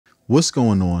What's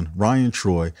going on? Ryan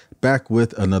Troy back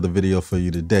with another video for you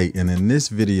today. And in this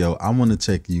video, I want to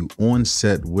take you on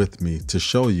set with me to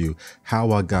show you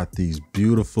how I got these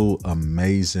beautiful,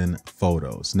 amazing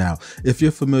photos. Now, if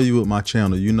you're familiar with my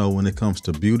channel, you know when it comes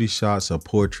to beauty shots or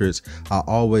portraits, I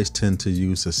always tend to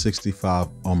use a 65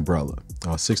 umbrella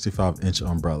or 65-inch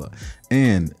umbrella.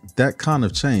 And that kind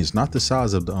of changed, not the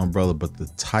size of the umbrella, but the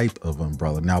type of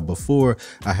umbrella. Now, before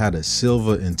I had a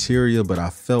silver interior, but I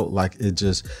felt like it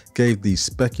just gave these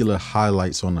specular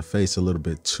highlights on the face a little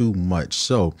bit too much.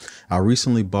 So I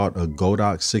recently bought a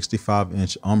Godox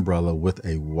 65-inch umbrella with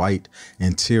a white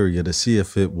interior to see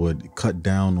if it would cut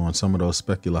down on some of those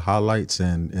specular highlights.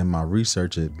 And in my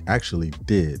research, it actually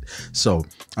did. So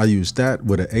I used that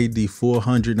with an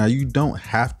AD400. Now, you don't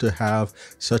have to have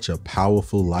such a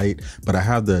powerful light, but I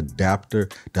have the adapter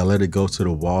that let it go to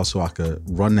the wall so I could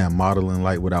run that modeling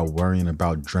light without worrying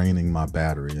about draining my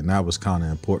battery. And that was kind of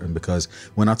important because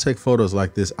when I take photos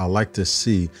like this, I like to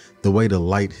see the way the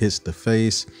light hits the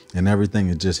face and everything.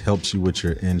 It just helps you with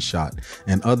your end shot.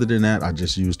 And other than that, I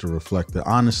just used a reflector.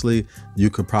 Honestly, you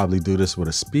could probably do this with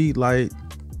a speed light.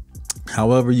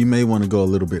 However, you may want to go a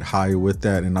little bit higher with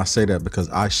that. And I say that because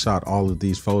I shot all of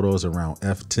these photos around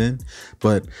f10,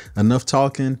 but enough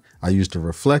talking. I used a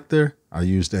reflector, I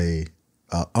used a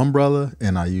umbrella,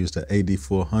 and I used an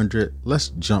AD400. Let's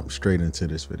jump straight into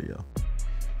this video.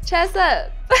 Chest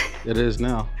up. It is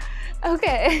now.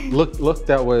 Okay. Look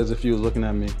that way as if you were looking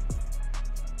at me.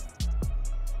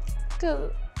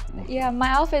 Cause yeah, my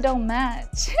outfit don't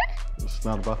match. It's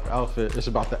not about the outfit, it's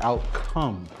about the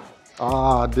outcome.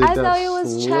 Ah, I thought it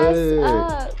was chest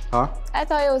up. Huh? I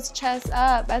thought it was chest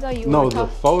up. I thought you were No, the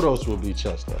photos will be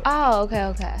chest up. Oh,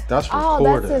 okay. That's recorded.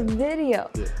 Oh, that's a video.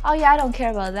 Yeah. Oh yeah, I don't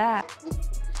care about that.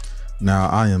 Now,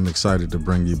 I am excited to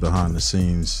bring you behind the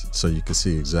scenes so you can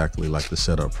see exactly like the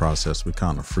setup process. We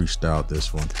kind of freestyled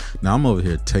this one. Now, I'm over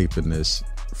here taping this,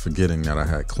 forgetting that I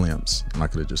had clamps, and I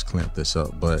could have just clamped this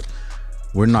up, but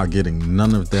we're not getting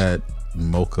none of that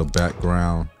mocha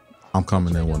background. I'm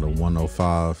coming in with a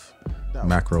 105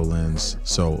 macro lens,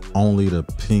 so only the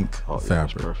pink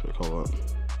fabric. Yeah, perfect. Hold on.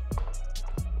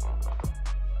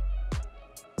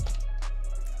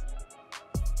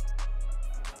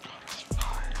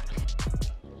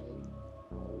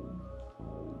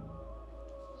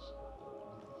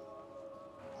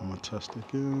 I'm gonna test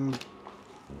again.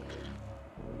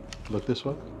 Look this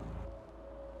way.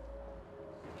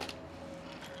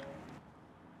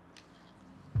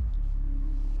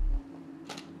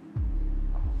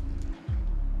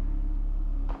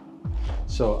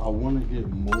 So I want to get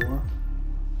more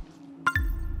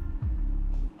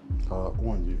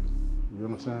on you. You know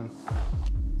what I'm saying?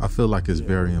 I feel like it's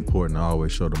very important to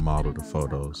always show the model the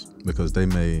photos because they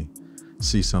may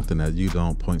see something that you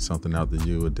don't, point something out to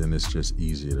you, and then it's just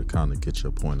easier to kind of get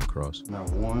your point across. Now,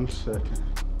 1 second.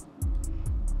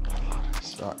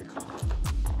 Sorry.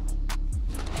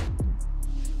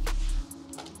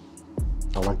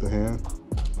 I like the hand.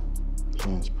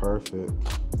 Hand's perfect.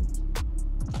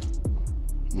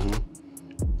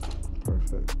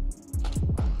 Perfect.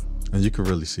 And you can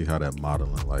really see how that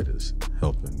modeling light is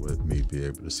helping with me be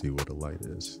able to see what the light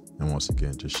is. And once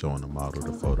again, just showing the model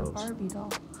the photos. Like a Barbie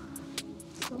doll.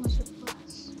 So much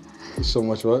blush. So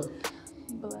much what?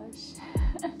 Blush.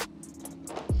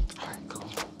 Alright, cool.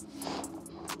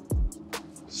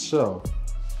 So,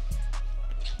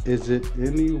 is it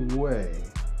any way,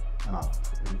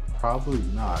 probably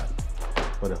not,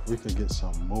 but if we could get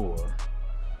some more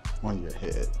on your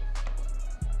head.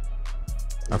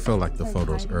 I felt like the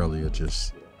photos earlier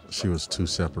she was too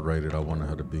separated. I wanted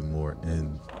her to be more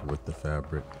in with the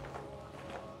fabric.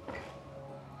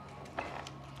 Okay,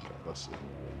 let's see.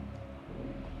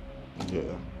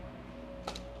 Yeah.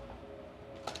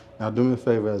 Now do me a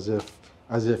favor, as if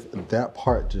that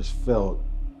part just felt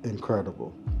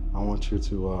incredible. I want you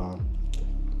to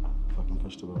fucking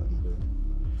push the button, dude.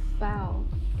 Foul.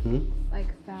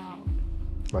 Like foul.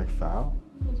 Like foul?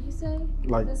 What did you say?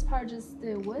 Like this part just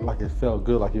did what? Like it felt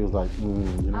good, like it was like, you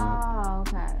know? Oh,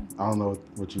 okay. I don't know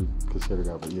what you consider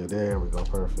that, but yeah, there we go,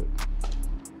 perfect.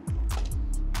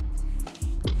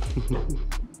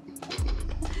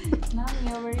 Not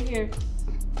me over here.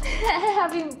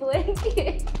 Having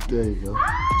blanket. There you go.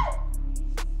 Ah!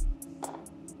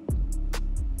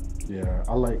 Yeah,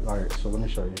 I like, all right, so let me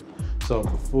show you. So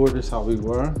before this, how we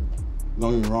were,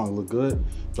 don't get me wrong, it looked good,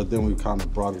 but then we kind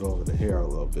of brought it over the hair a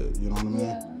little bit, you know what I mean?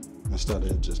 Yeah. Instead of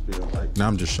it just being like... Now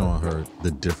I'm just showing her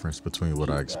the difference between what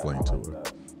I explained to her.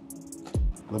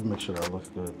 Let me make sure that looks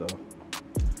good though.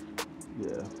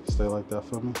 Yeah, stay like that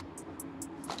for me.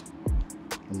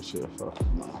 Let me see if I,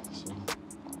 no, so.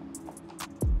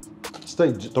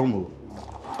 Stay, don't move.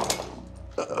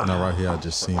 Now right here, I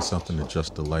just seen something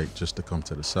adjust the light just to come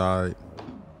to the side.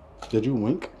 Did you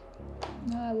wink?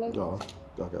 No, I look. Oh,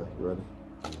 okay, you ready?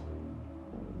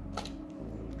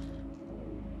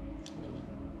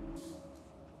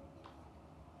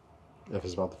 If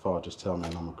it's about to fall, just tell me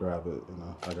and I'm gonna grab it. You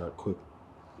know, I got quick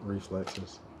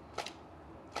reflexes.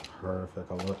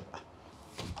 Perfect, I love it.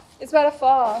 It's about to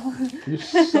fall. You're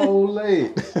so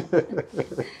late.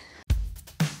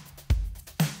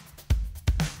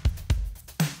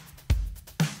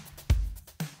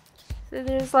 So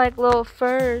there's like little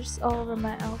furs all over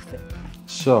my outfit.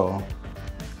 So,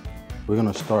 we're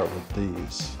gonna start with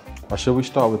these. Or should we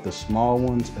start with the small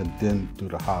ones and then do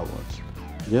the high ones?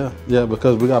 Yeah,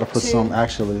 because we gotta put some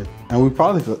actually. And we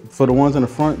probably, for the ones in the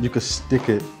front, you could stick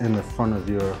it in the front of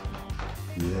your,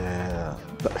 yeah.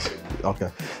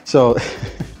 Okay, so.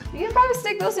 You can probably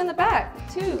stick those in the back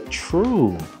too.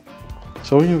 True.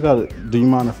 So you gotta, do you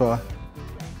mind if I?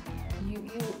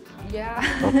 Yeah.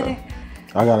 Okay.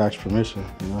 I gotta ask permission,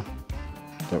 you know?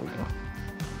 There we go.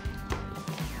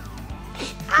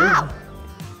 Ow!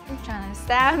 You're trying to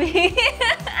stab me.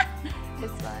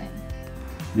 It's fine.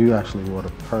 You actually wore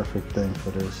the perfect thing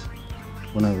for this.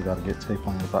 Whenever you gotta get tape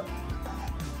on your back.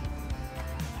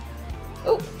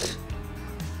 Oh.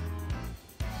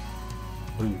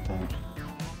 What do you think?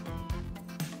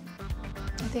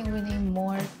 I think we need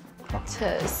more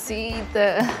to see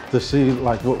the. To see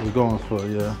like what we're going for,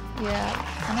 yeah.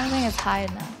 Yeah, I don't think it's high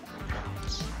enough.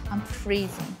 I'm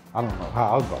freezing. I don't know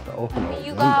how I was about to open it.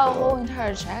 You got a whole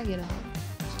entire jacket on.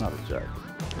 It's not a jacket.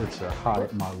 It's a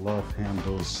hide my love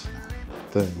handles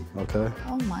thing, okay?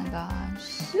 Oh my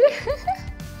gosh.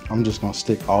 I'm just gonna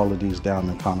stick all of these down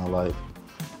and kind of like.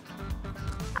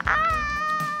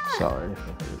 Ah! Sorry if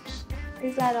it hurts.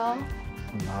 Is that all?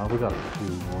 No, we got a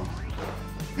few more.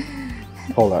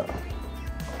 Hold up.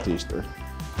 These three.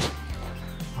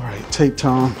 All right, tape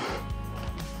time.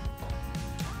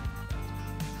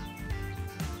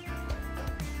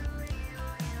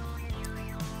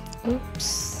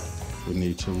 Oops. We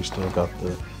need to. We still got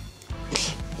the.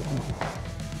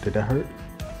 Did that hurt?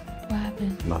 What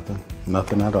happened? Nothing.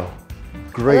 Nothing at all. I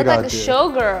Great look like idea. a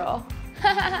showgirl.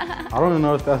 I don't even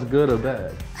know if that's good or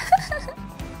bad.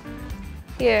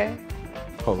 Here.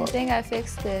 Hold I up. think I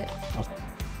fixed it.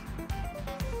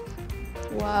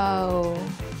 Whoa.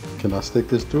 Can I stick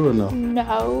this through or no?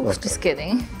 No. Okay. Just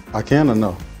kidding. I can or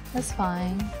no? That's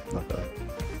fine. Okay.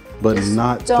 But Just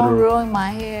not don't through. ruin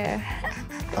my hair.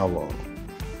 I won't.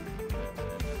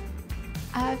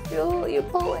 I feel you're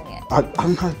pulling it.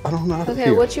 I'm not. I don't know how to Okay,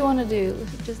 hear. what you want to do?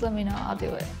 Just let me know. I'll do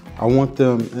it. I want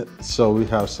them so we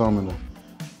have some in the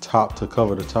top to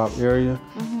cover the top area,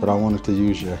 but I wanted to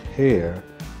use your hair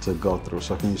to go through.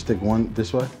 So can you stick one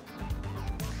this way?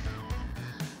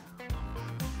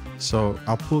 So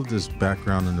I pulled this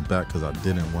background in the back because I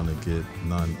didn't want to get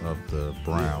none of the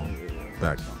brown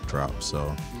backdrop.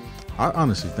 So I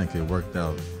honestly think it worked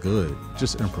out good.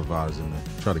 Just improvising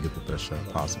and try to get the best shot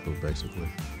possible, basically.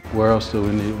 Where else do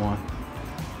we need one?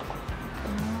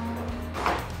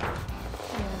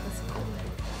 Yeah, that's cool.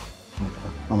 Okay.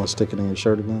 I'm gonna stick it in your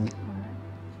shirt again.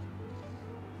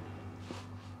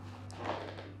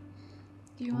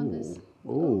 Do you want this?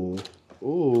 Ooh,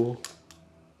 ooh.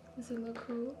 Does it look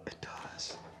cool? It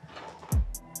does.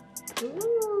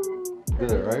 Ooh.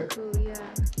 Good, right? Cool, yeah.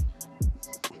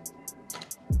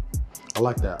 I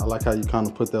like that. I like how you kind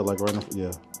of put that like right in,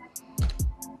 yeah.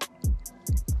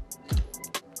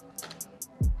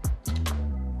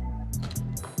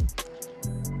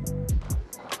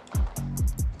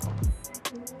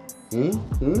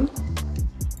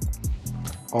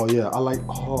 Oh yeah, I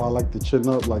like the chin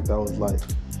up, like that was like,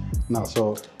 no,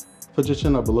 so put your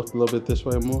chin up and look a little bit this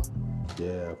way more.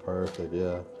 Yeah, perfect,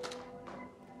 yeah.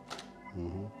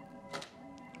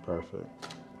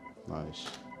 Perfect, nice.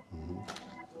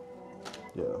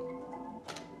 Yeah.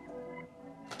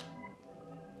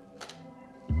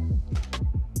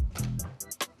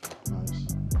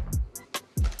 Nice.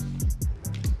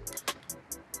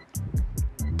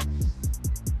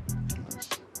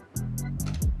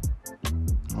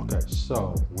 Okay,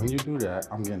 so when you do that,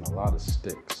 I'm getting a lot of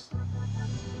sticks.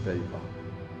 There you go.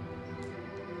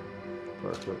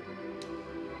 Perfect.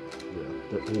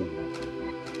 Yeah. Ooh.